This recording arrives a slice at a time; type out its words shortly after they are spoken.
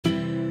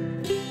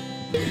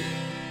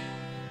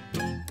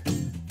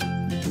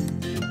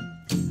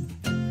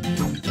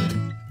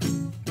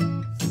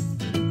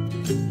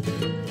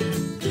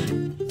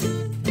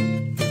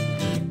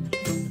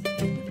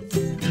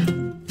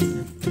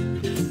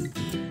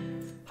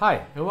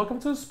Hi and welcome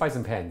to Spice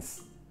and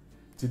Pans.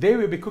 Today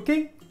we'll be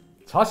cooking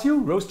Char Siu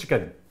roast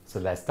chicken. So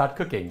let's start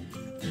cooking.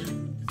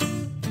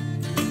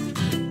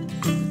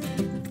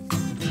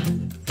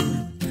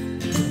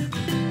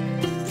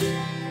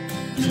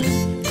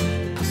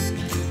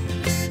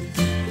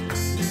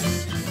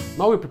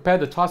 Now we prepare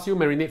the Char Siu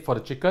marinade for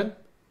the chicken.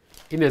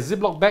 In a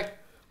Ziploc bag,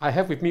 I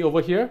have with me over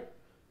here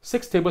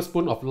 6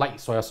 tablespoons of light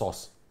soya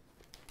sauce.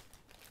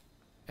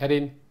 Add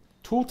in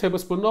 2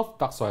 tablespoons of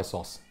dark soya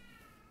sauce.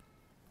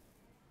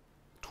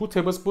 2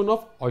 tablespoons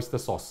of oyster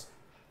sauce.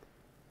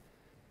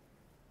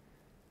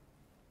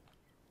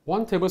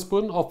 1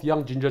 tablespoon of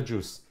young ginger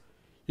juice.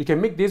 You can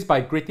make this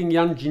by grating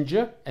young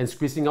ginger and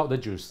squeezing out the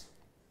juice.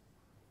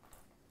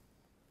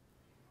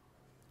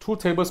 2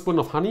 tablespoons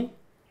of honey.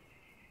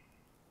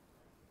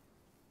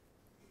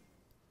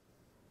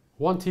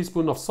 1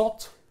 teaspoon of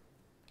salt.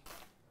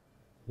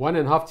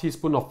 1.5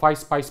 teaspoon of 5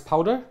 spice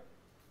powder.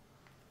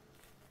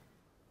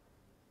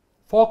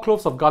 4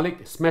 cloves of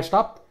garlic smashed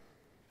up.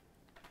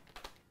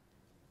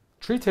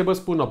 3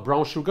 tablespoons of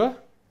brown sugar.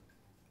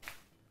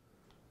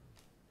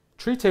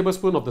 3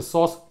 tablespoons of the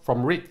sauce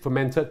from red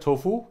fermented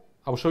tofu.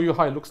 I'll show you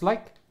how it looks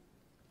like.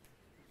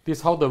 This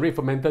is how the red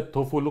fermented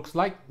tofu looks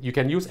like. You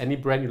can use any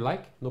brand you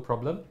like, no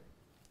problem.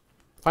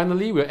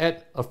 Finally, we'll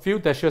add a few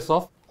dashes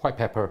of white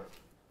pepper.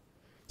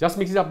 Just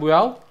mix it up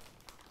well.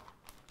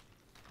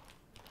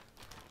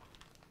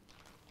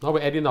 Now we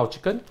add in our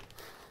chicken.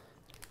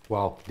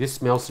 Wow, this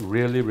smells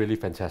really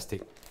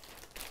fantastic.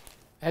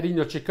 Add in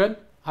your chicken.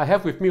 I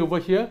have with me over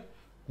here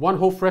 1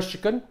 whole fresh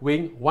chicken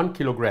weighing 1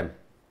 kilogram.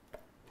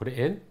 Put it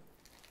in.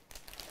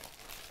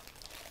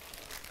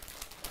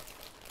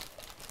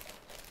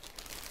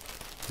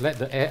 Let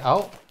the air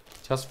out.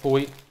 Just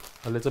fold it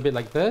a little bit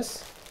like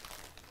this.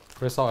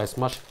 Press out as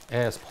much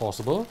air as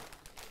possible.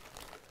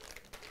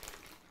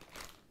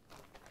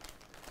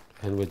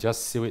 And we'll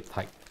just seal it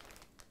tight.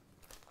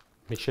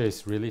 Make sure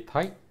it's really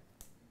tight.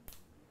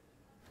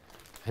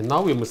 And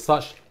now we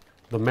massage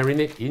the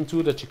marinade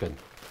into the chicken.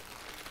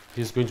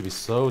 This is going to be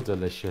so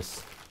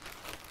delicious.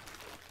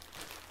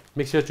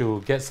 Make sure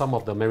to get some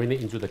of the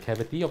marinade into the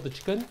cavity of the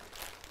chicken.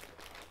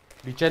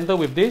 Be gentle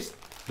with this.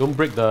 Don't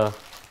break the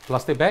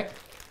plastic bag.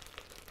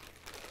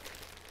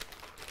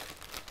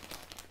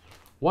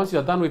 Once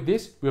you're done with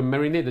this, we'll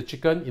marinate the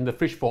chicken in the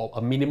fridge for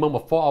a minimum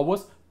of 4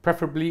 hours,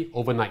 preferably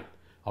overnight.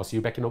 I'll see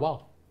you back in a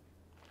while.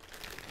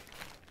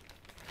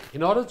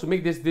 In order to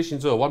make this dish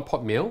into a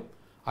one-pot meal,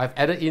 I've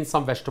added in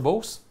some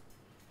vegetables.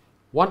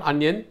 1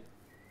 onion,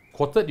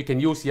 quartered. You can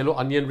use yellow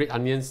onion, red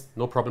onions,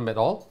 no problem at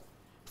all.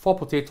 4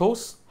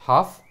 potatoes,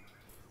 half.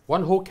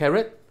 1 whole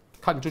carrot,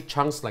 cut into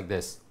chunks like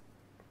this.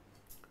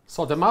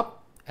 Salt them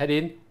up, add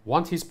in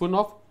 1 teaspoon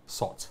of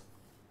salt.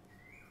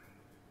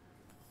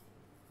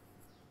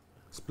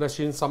 Splash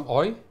in some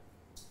oil.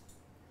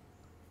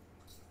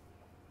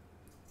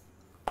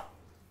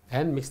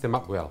 And mix them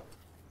up well.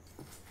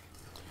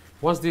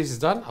 Once this is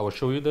done, I will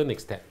show you the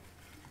next step.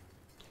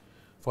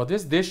 For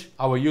this dish,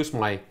 I will use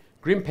my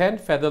green pan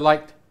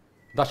Featherlight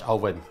Dutch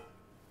oven.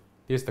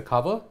 Here's the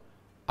cover.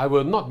 I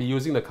will not be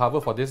using the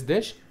cover for this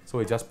dish, so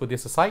we just put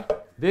this aside.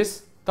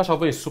 This Dutch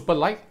oven is super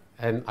light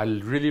and I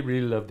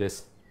really love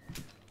this.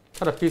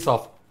 Cut a piece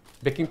of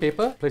baking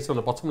paper, place it on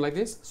the bottom like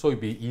this, so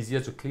it'll be easier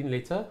to clean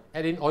later.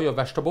 Add in all your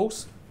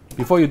vegetables.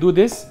 Before you do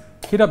this,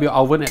 heat up your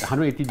oven at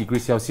 180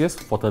 degrees Celsius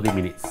for 30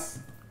 minutes.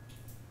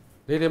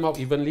 Lay them out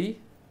evenly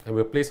and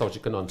we'll place our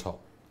chicken on top.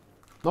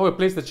 Now we'll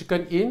place the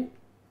chicken in.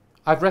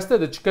 I've rested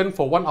the chicken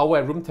for 1 hour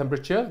at room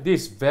temperature.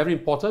 This is very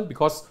important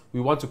because we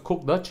want to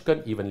cook the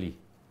chicken evenly.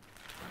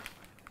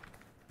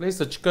 Place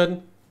the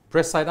chicken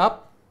breast side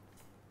up.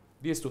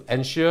 This is to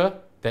ensure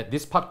that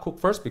this part cook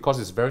first because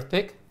it's very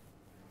thick.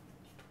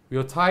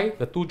 We'll tie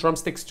the 2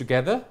 drumsticks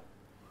together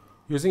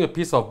using a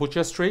piece of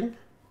butcher string.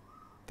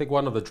 Take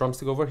one of the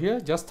drumsticks over here.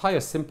 Just tie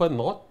a simple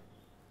knot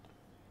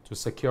to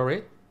secure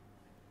it.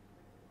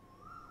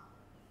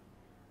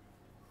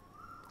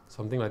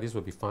 Something like this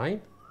will be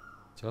fine,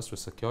 just to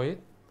secure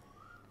it.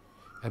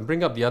 And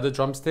bring up the other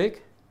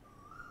drumstick,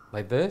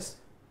 like this.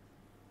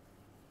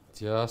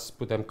 Just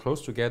put them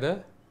close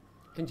together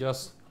and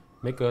just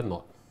make a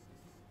knot.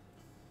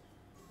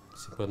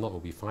 Simple knot will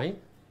be fine.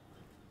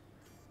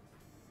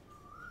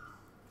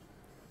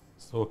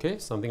 So okay,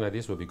 something like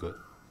this will be good.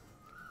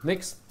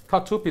 Next,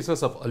 cut 2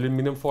 pieces of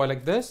aluminum foil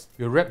like this.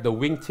 We'll wrap the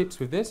wing tips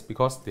with this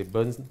because they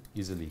burn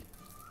easily.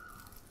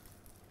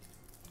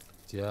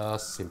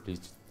 Just simply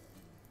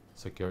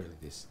secure it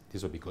like this.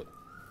 This will be good.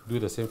 Do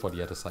the same for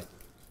the other side.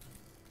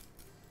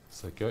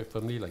 Secure it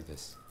firmly like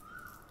this.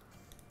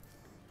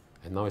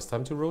 And now it's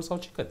time to roast our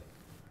chicken.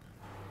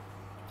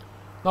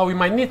 Now we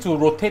might need to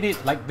rotate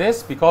it like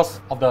this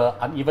because of the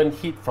uneven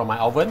heat from my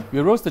oven.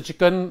 We'll roast the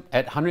chicken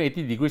at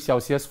 180 degrees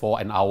Celsius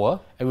for an hour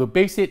and we'll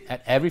baste it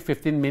at every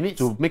 15 minutes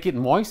to make it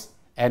moist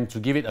and to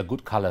give it a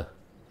good color.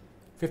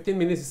 15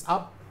 minutes is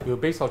up. We'll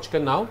baste our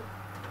chicken now.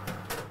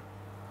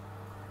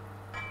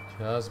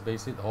 Just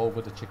baste it all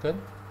over the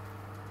chicken.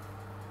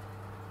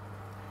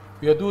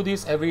 We'll do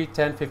this every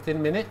 10-15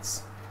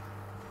 minutes.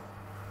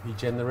 Be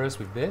generous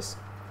with this.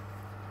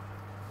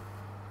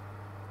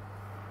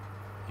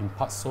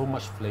 imparts so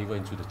much flavor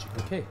into the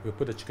chicken. Okay, we'll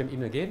put the chicken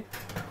in again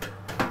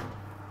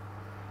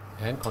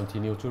and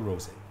continue to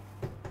roast it.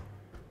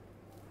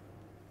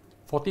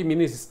 40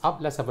 minutes is up.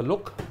 Let's have a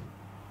look.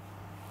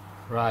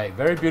 Right,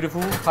 very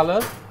beautiful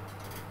color.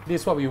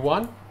 This is what we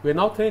want. We'll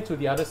now turn it to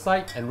the other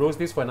side and roast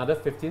this for another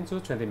 15 to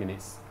 20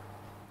 minutes.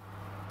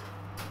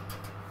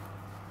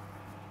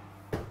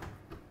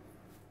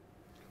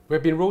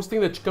 We've been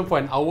roasting the chicken for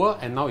an hour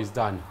and now it's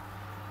done.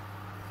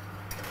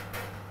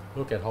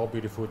 Look at how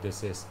beautiful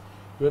this is.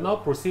 We'll now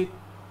proceed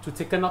to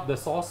thicken up the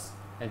sauce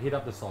and heat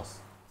up the sauce.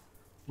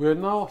 We'll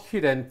now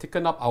heat and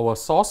thicken up our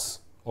sauce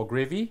or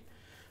gravy.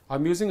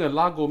 I'm using a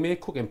La Gourmet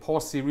Cook and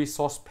Pour series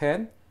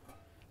saucepan.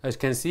 As you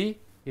can see,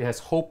 it has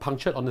hole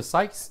punctured on the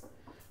sides.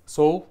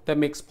 So that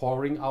makes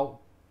pouring out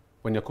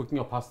when you're cooking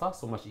your pasta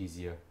so much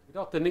easier.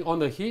 Without turning on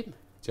the heat,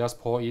 just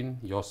pour in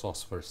your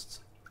sauce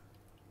first.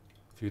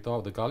 Filter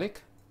out the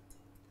garlic.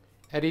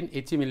 Add in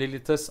 80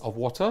 milliliters of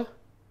water.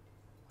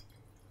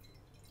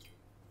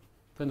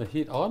 Turn the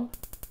heat on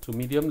to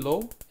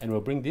medium-low and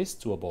we'll bring this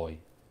to a boil.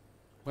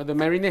 When the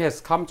marinade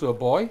has come to a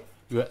boil,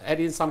 we will add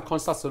in some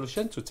cornstarch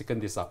solution to thicken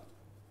this up.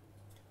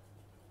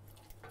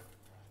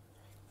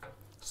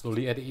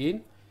 Slowly add it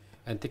in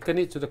and thicken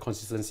it to the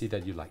consistency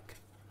that you like.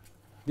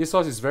 This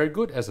sauce is very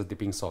good as a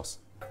dipping sauce.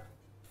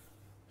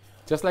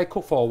 Just let it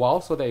cook for a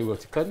while so that it will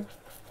thicken.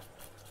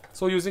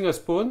 So using a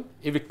spoon,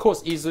 if it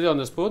coats easily on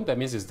the spoon, that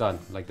means it's done,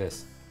 like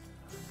this.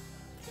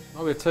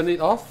 Now we'll turn it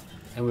off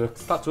and we'll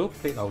start to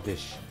plate our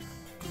dish.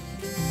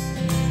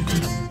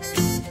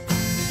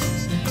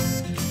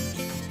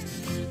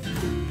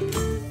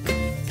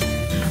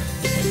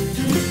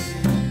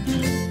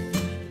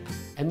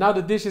 And now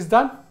the dish is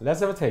done, let's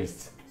have a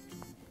taste.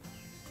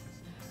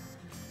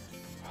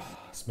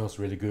 Smells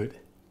really good.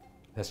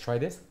 Let's try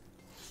this.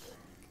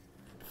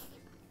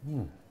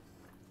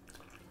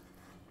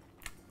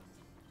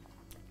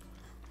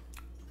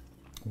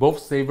 Both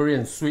savory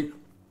and sweet.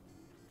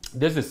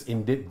 This is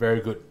indeed very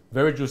good.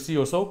 Very juicy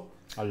also.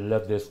 I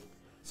love this.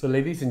 So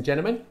ladies and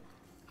gentlemen,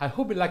 I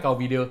hope you like our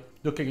video.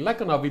 Do click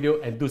like on our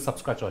video and do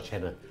subscribe to our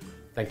channel.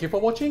 Thank you for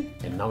watching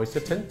and now it's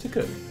your turn to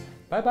cook.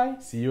 Bye bye,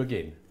 see you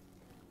again.